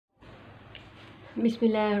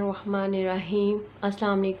Bismillahirrahmanirrahim.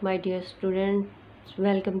 Assalamu alaikum my dear students.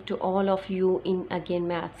 Welcome to all of you in again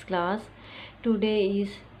maths class. Today is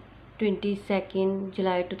 22nd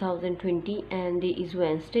July 2020 and it is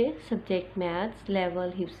Wednesday. Subject maths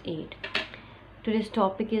level 8. Today's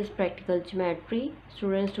topic is practical geometry.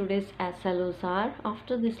 Students, today's SLOs are: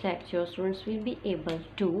 after this lecture, students will be able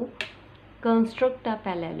to construct a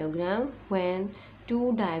parallelogram when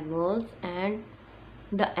two diagonals and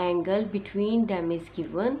the angle between them is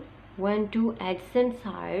given, when two adjacent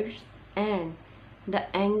sides and the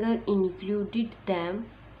angle included them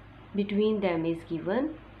between them is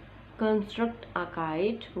given. Construct a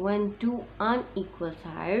kite when two unequal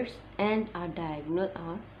sides and a diagonal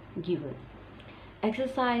are given.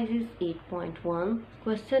 Exercise is 8.1.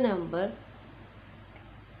 Question number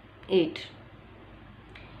 8.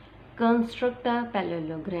 Construct a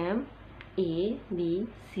parallelogram A, B,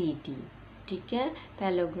 C, D. ठीक है,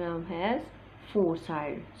 parallelogram has 4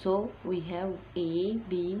 sides, so we have A,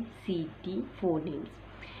 B, C, D, 4 names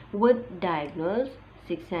with diagonals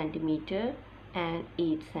 6 centimeter and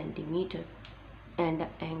 8 centimeter, and the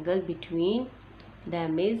angle between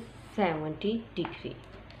them is 70 degree.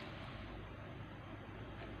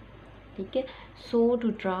 ठीक है, so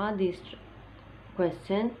to draw this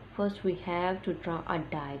question, first we have to draw a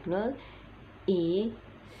diagonal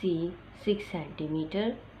AC 6 centimeter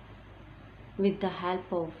with the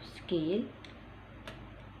help of scale.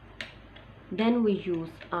 Then we use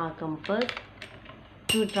our compass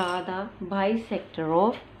to draw the bisector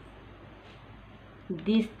of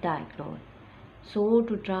this diagonal. So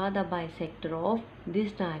to draw the bisector of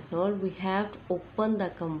this diagonal, we have to open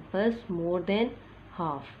the compass more than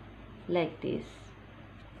half, like this.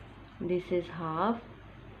 This is half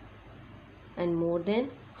and more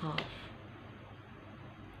than half,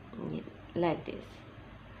 like this.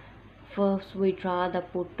 First we draw the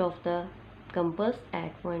put of the compass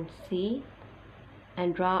at point C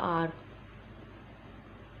and draw arc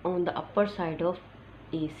on the upper side of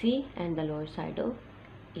AC and the lower side of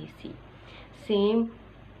AC. Same,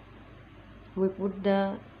 we put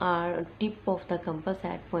the tip of the compass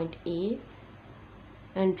at point A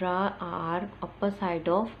and draw arc upper side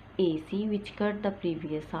of AC which cut the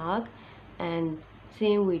previous arc, and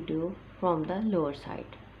same we do from the lower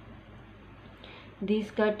side.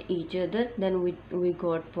 These cut each other, then we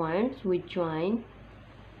got points. We join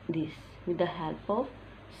this with the help of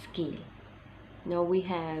scale. Now we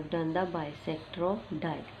have done the bisector of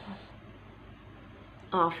diagonal.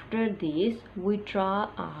 After this we draw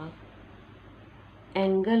a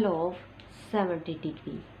angle of 70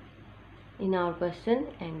 degree. In our question,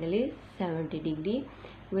 angle is 70 degree.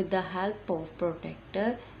 With the help of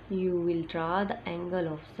protractor you will draw the angle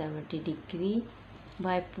of 70 degree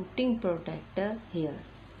by putting protractor here.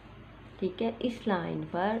 ठीक है, इस line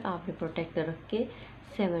पर आपने protector रख के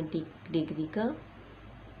 70 degree का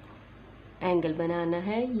angle बनाना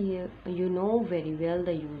है. ये you know very well the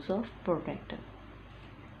use of protector.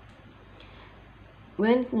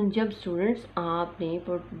 when जब स्टूडेंट्स आपने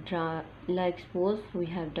like suppose we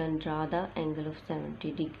have done draw the angle of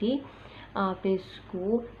 70 degree, आपने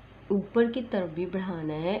इसको ऊपर की तरफ भी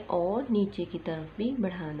बढ़ाना है और नीचे की तरफ भी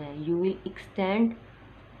बढ़ाना है. You will extend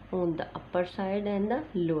on the upper side and the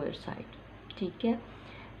lower side. ठीक है,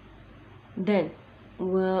 then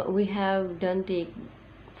we have done take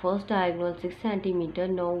first diagonal 6 centimeter.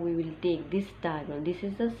 Now we will take this diagonal. This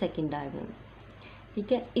is the second diagonal.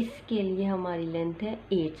 ठीक है, इसके लिए हमारी लेंथ है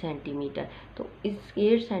 8 centimetre. तो इस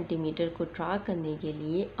 8 सेंटीमीटर को ड्रा करने के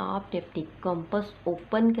लिए आपने अपनी कंपास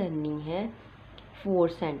ओपन करनी है 4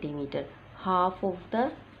 centimetre. Half of the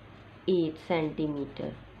 8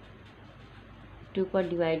 centimetre 2 पर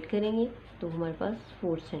डिवाइड करेंगे तो हमारे पास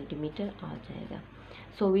 4 सेंटीमीटर आ जाएगा.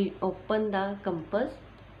 So we open the compass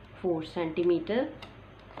 4 centimetre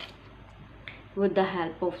with the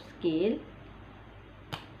help of scale.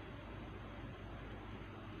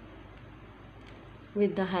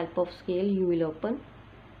 With the help of scale you will open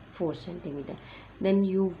 4 centimeter. Then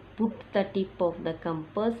you put the tip of the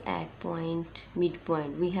compass at point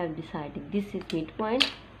midpoint. We have decided this is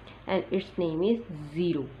midpoint and its name is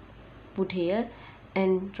 0. Put here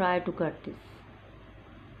and try to cut this.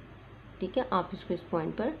 ठीक है, आप इसको इस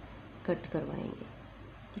point पर cut करवाएंगे.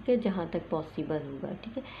 ठीक है, जहाँ तक पॉसिबल होगा.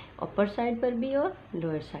 ठीक है, अपर साइड पर भी और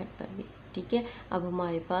लोअर साइड पर भी. ठीक है, अब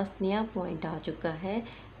हमारे पास नया पॉइंट आ चुका है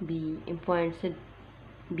बी. पॉइंट से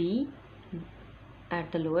B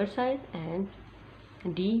at the lower side and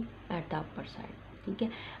D at the upper side. ठीक है,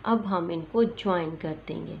 अब हम इनको ज्वाइन कर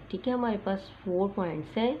देंगे. ठीक है, हमारे पास 4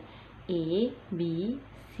 पॉइंट्स हैं ए बी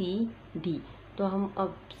सी डी. तो हम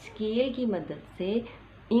अब स्केल की मदद से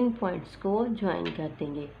इन पॉइंट्स को ज्वाइन कर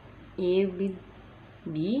देंगे. ए with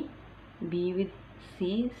B, B with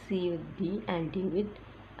C, C with D, and D with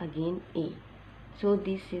again A. So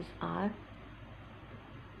this is our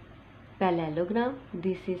parallelogram.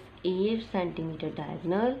 This is 8 centimeter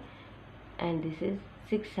diagonal and this is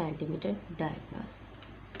 6 centimeter diagonal.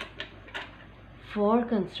 For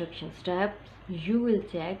construction steps, you will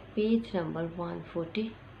check page number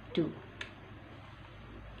 142.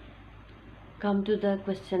 Come to the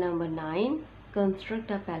question number 9.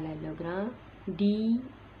 Construct a parallelogram DEFG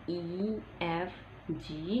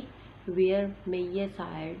where major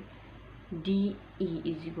side DE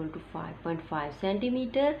is equal to 5.5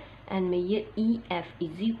 centimeter and major EF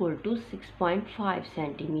is equal to 6.5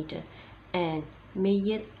 centimeter and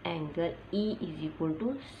major angle E is equal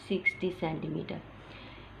to 60 centimeter.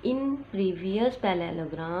 In previous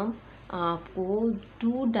parallelogram आपको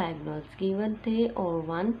 2 diagonals given थे और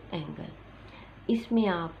 1 angle. इसमें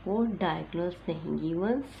आपको diagonals नहीं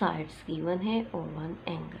given, sides given है और 1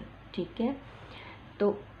 angle. ठीक है,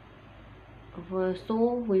 तो so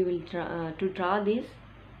we will to draw this,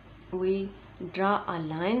 we draw a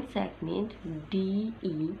line segment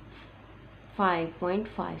DE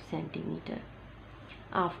 5.5 centimeter.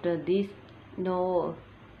 After this, now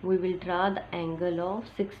we will draw the angle of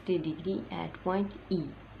 60 degree at point E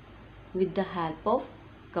with the help of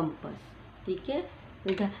compass. ठीक है,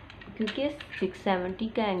 क्योंकि 670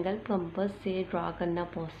 का angle compass से draw करना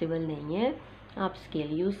possible नहीं है, आप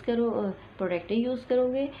scale use करो, प्रोडक्टर यूज़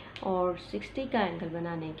करोगे, और 60 का एंगल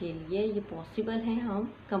बनाने के लिए ये पॉसिबल है,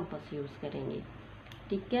 हम कंपास यूज़ करेंगे.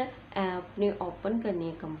 ठीक है, आपने ओपन करनी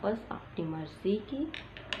है कंपास अपनी मर्ज़ी की,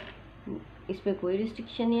 इसमें कोई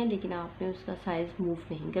रिस्ट्रिक्शन नहीं है, लेकिन आपने उसका साइज़ मूव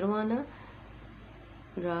नहीं करवाना.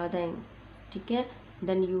 ठीक है,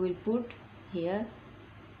 then you will put here,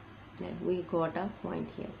 we got a point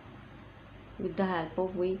here. With the help of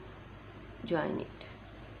we join it.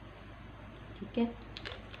 ठीक है,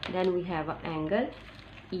 then we have an angle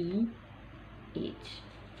EH.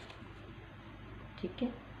 ठीक है,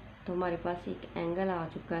 तो हमारे पास एक एंगल आ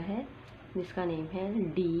चुका है जिसका नेम है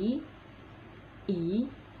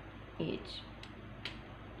DEH.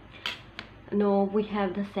 Now we have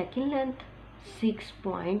the second length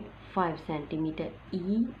 6.5 centimeter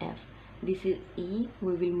EF. This is E,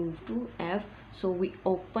 we will move to F, so we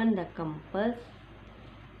open the compass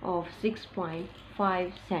of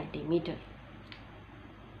 6.5 centimeter.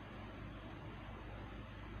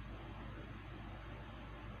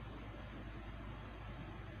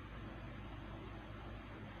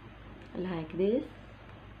 Like this,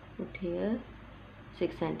 put here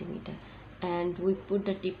 6 centimeter, and we put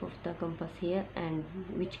the tip of the compass here, and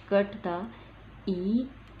which cut the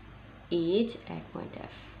EH at point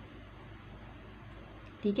F.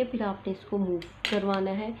 ठीक है, फिर आपने इसको move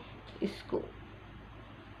करवाना है, इसको.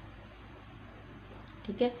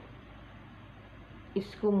 ठीक है,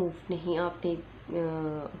 इसको मूव नहीं, आपने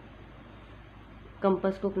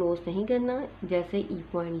कंपास को क्लोज नहीं करना. जैसे ई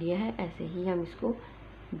पॉइंट लिया है ऐसे ही हम इसको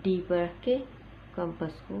डी पर रख के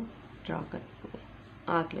कंपास को ड्रा कर देंगे,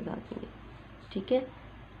 आर्क लगा देंगे. ठीक है,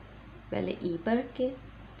 पहले ई पर रख के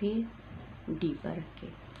फिर डी पर रख के.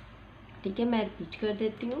 ठीक है, मैं रिपीट कर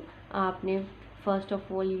देती हूँ. आपने first of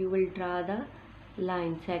all you will draw the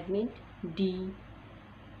line segment DE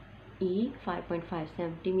 5.5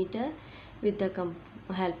 centimeter. With the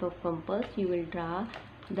help of compass you will draw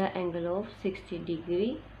the angle of 60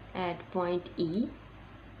 degree at point E.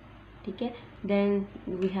 ठीक है, then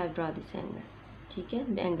we have draw this angle. ठीक है,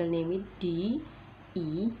 the angle name is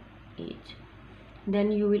DEH.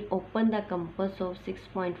 Then you will open the compass of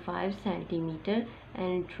 6.5 centimeter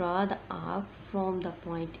and draw the arc from the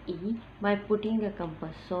point E by putting the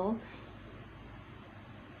compass of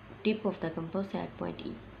tip of the compass at point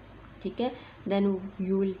E. ठीक है, then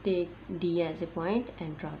you will take D as a point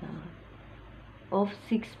and draw the arc of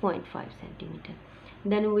 6.5 centimeter.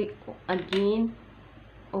 Then we again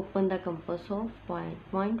open the compass of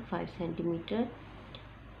 0.5 centimeter.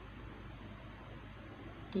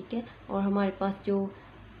 ठीक है, और हमारे पास जो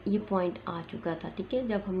ये point आ चुका था. ठीक है,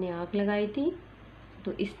 जब हमने आर्क लगाई थी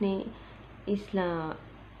तो इसने इस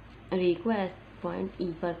रे को एस पॉइंट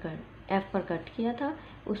ई पर एफ पर कट किया था.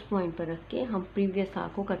 उस पॉइंट पर रख के हम प्रीवियस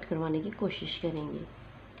आर्क को कट करवाने की कोशिश करेंगे.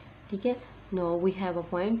 ठीक है, no we have a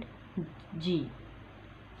point जी.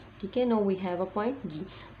 ठीक है, no we have a point जी.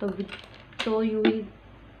 तो you will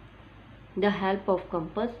the help of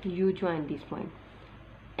compass you join this point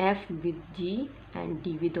F with G and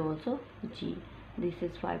D with also G. This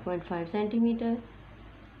is 5.5 centimeter,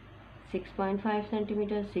 6.5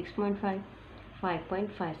 centimeter, 6.5,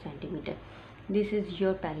 5.5 centimeter. This is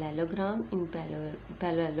your parallelogram. In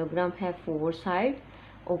parallelogram have 4 sides.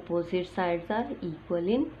 Opposite sides are equal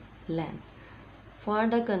in length. For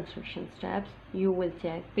the construction steps, you will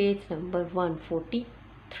check page number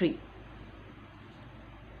 143.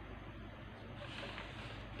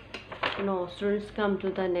 Now students, come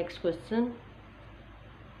to the next question.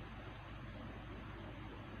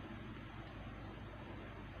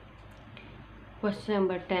 Question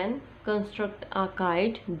number 10. Construct a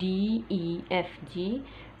kite DEFG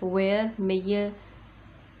where measure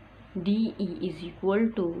DE is equal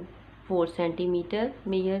to 4 centimeter,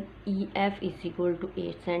 measure EF is equal to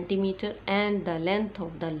 8 centimeter, and the length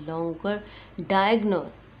of the longer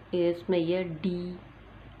diagonal is measure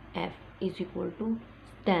DF is equal to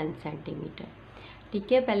 10 centimetre.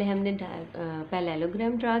 ठीक है, पहले हमने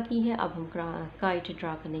parallelogram draw की है, अब हम kite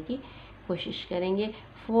draw करने की कोशिश करेंगे.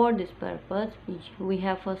 For this purpose we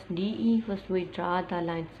have first DE. First we draw the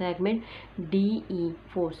line segment DE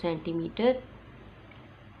 4 centimeter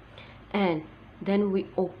and then we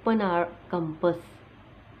open our compass.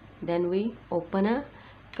 Then we open a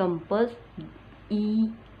compass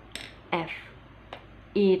EF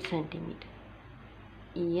 8 centimeter.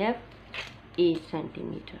 EF 8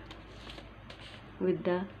 centimeter with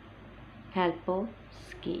the help of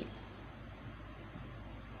scale.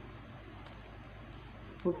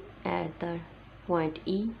 Put at the point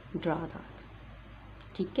E, draw that.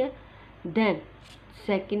 ठीक है. Then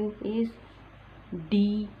second is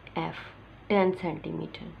DF 10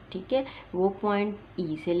 centimetre. ठीक है, वो point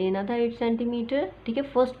E से लेना था 8 centimetre. ठीक है,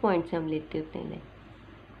 फर्स्ट पॉइंट से हम लेते होते हैं.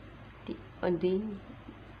 और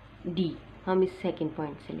D हम इस सेकंड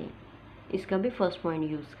पॉइंट से लेंगे. इसका भी फर्स्ट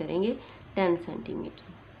पॉइंट यूज़ करेंगे 10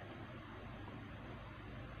 सेंटीमीटर.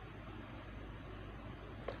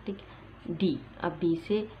 ठीक है, D. अब D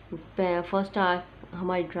से फर्स्ट आर्क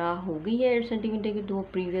हमारी ड्रा हो गई है 8 सेंटीमीटर की, तो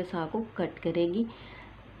प्रीवियस आर्क को कट करेगी,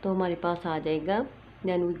 तो हमारे पास आ जाएगा.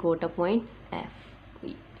 Then we got a point F.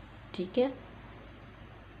 ठीक है,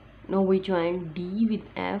 no we join D with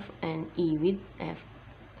F and E with F.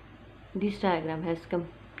 This diagram has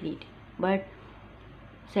complete, but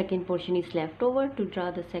second portion is left over. To draw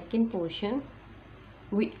the second portion,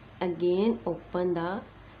 we again open the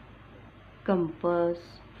compass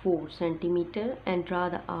 4 centimeter and draw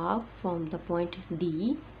the arc from the point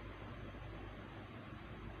D.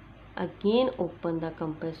 Again open the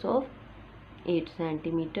compass of 8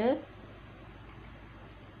 centimeter.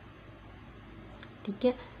 ठीक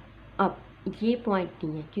है, अब ये point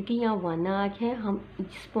नहीं है क्योंकि यहाँ 1 arc है. हम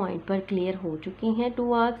इस पॉइंट पर क्लियर हो चुके हैं,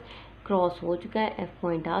 2 आर्क क्रॉस हो चुका है, F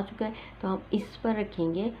पॉइंट आ चुका है, तो हम इस पर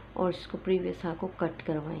रखेंगे और इसको प्रीवियस आर्क को कट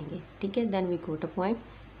करवाएंगे. ठीक है, then we got a point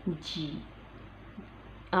G.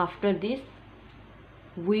 After this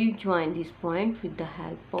we join this point with the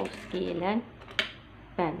help of scale and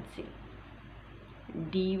pencil.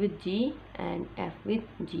 D with G and F with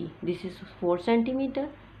G. This is 4 centimeter.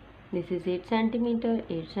 This is 8 centimeter,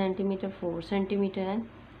 8 centimeter, 4 centimeter and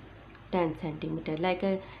 10 centimeter. Like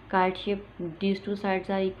a kite shape, these two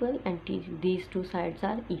sides are equal and these two sides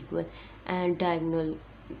are equal. And diagonal,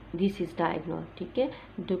 this is diagonal. ठीक है,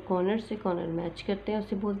 जो corner से corner match करते हैं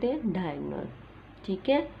उसे बोलते हैं diagonal. ठीक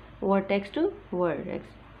है, vertex to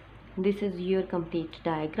vertex. This is your complete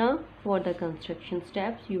diagram. For the construction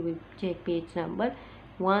steps, you will check page number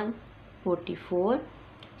 144.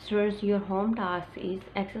 Students, your home task is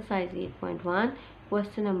exercise 8.1.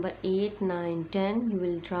 Question number 8, 9, 10 you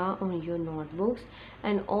will draw on your notebooks,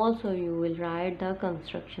 and also you will write the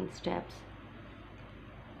construction steps.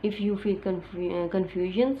 If you feel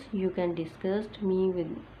confusions, you can discuss me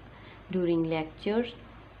with during lectures.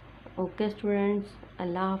 Okay students,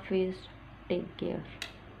 Allah Hafiz, take care.